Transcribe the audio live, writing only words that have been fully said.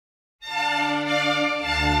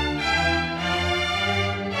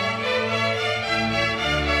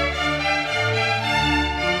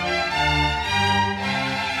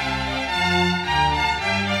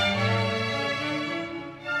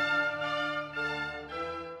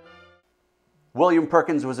William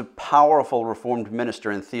Perkins was a powerful Reformed minister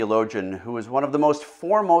and theologian who was one of the most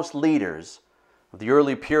foremost leaders of the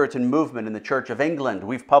early Puritan movement in the Church of England.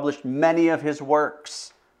 We've published many of his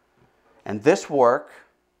works. And this work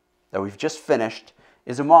that we've just finished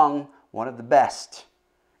is among one of the best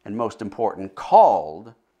and most important,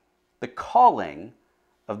 called The Calling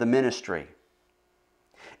of the Ministry.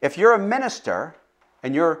 If you're a minister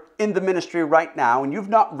and you're in the ministry right now and you've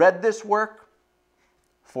not read this work,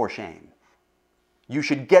 for shame. You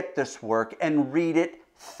should get this work and read it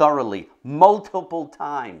thoroughly, multiple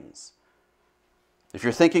times. If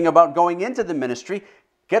you're thinking about going into the ministry,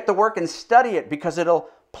 get the work and study it, because it'll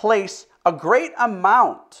place a great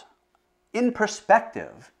amount in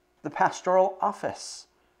perspective the pastoral office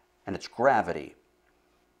and its gravity.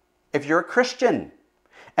 If you're a Christian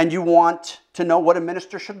and you want to know what a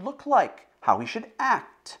minister should look like, how he should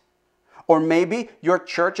act, or maybe your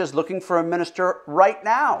church is looking for a minister right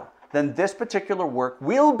now, then this particular work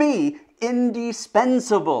will be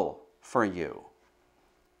indispensable for you.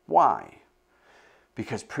 Why?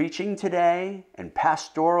 Because preaching today and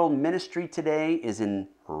pastoral ministry today is in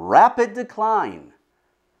rapid decline.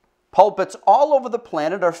 Pulpits all over the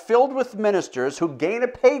planet are filled with ministers who gain a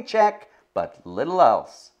paycheck, but little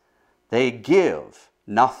else. They give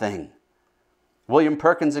nothing. William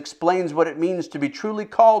Perkins explains what it means to be truly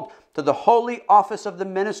called to the holy office of the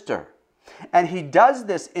minister. And he does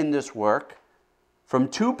this in this work from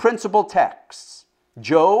two principal texts.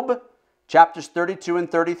 Job, chapters 32 and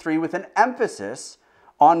 33, with an emphasis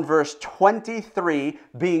on verse 23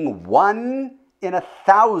 being 1 in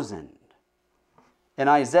 1,000. And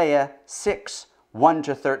Isaiah 6,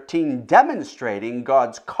 1-13, demonstrating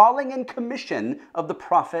God's calling and commission of the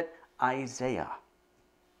prophet Isaiah.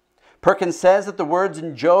 Perkins says that the words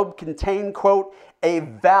in Job contain, quote, a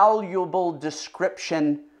valuable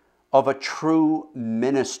description of a true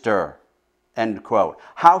minister, end quote.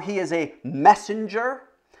 How he is a messenger,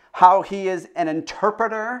 how he is an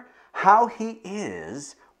interpreter, how he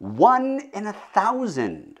is 1 in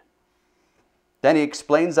 1,000. Then he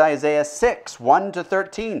explains Isaiah 6,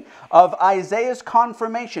 1-13, of Isaiah's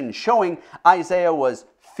confirmation, showing Isaiah was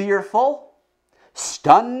fearful,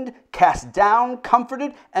 stunned, cast down,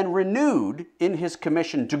 comforted, and renewed in his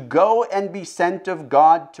commission to go and be sent of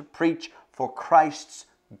God to preach for Christ's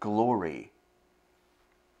glory.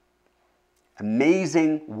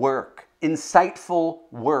 Amazing work, insightful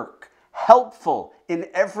work, helpful in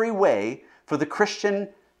every way for the Christian,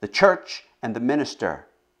 the church, and the minister.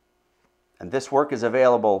 And this work is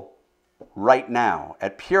available right now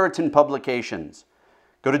at Puritan Publications.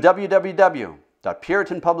 Go to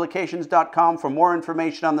www.puritanpublications.com for more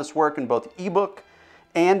information on this work in both ebook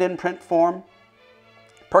and in print form.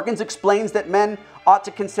 Perkins explains that men ought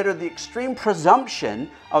to consider the extreme presumption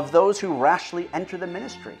of those who rashly enter the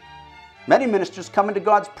ministry. Many ministers come into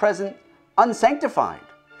God's presence unsanctified,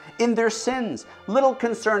 in their sins, little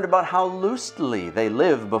concerned about how loosely they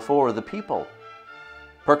live before the people.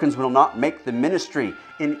 Perkins will not make the ministry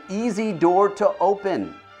an easy door to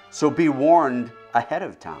open, so be warned ahead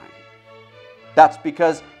of time. That's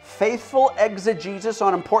because faithful exegesis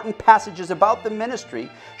on important passages about the ministry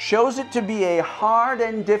shows it to be a hard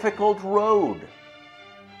and difficult road.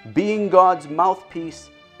 Being God's mouthpiece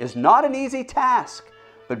is not an easy task,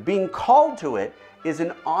 but being called to it is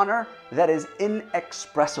an honor that is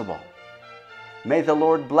inexpressible. May the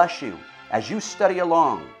Lord bless you as you study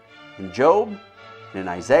along in Job and in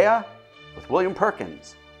Isaiah with William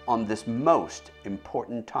Perkins on this most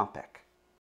important topic.